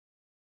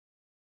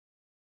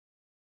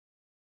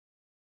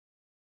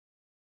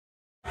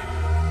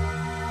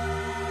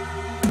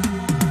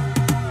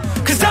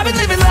Cause I've been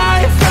living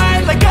life right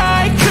like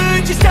I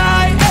could just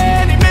die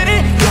any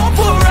minute. Going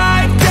for a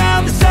ride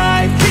down the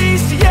side,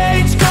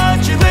 PCH,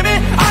 country limit.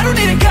 I don't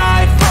need a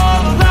guide,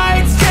 follow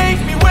lights,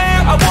 take me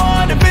where I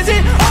wanna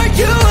visit. Are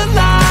you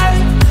alive?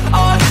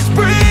 Or just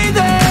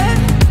breathing?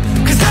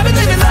 Cause I've been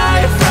living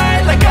life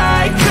right like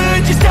I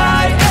could just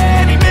die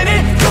any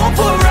minute. Going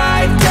for a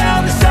ride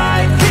down the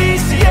side,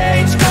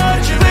 PCH,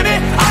 country limit.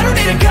 I don't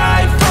need a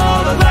guide,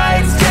 follow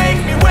lights,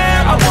 take me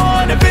where I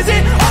wanna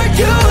visit. Are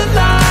you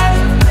alive?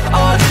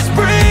 Or just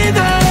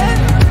breathing?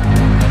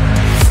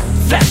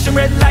 Flashing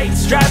red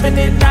lights, driving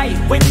at night,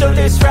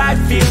 windowless ride,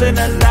 feeling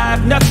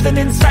alive. Nothing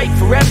in sight,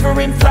 forever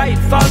in flight.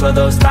 Follow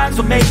those lines,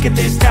 we'll make it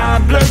this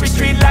time. Blurry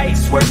street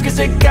lights, work as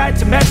a guide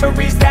to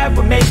memories that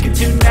we're making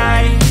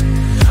tonight.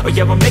 Oh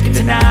yeah, we'll make it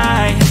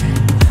tonight.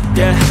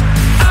 Yeah,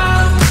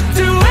 I'll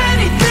do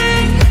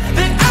anything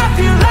that I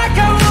feel like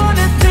I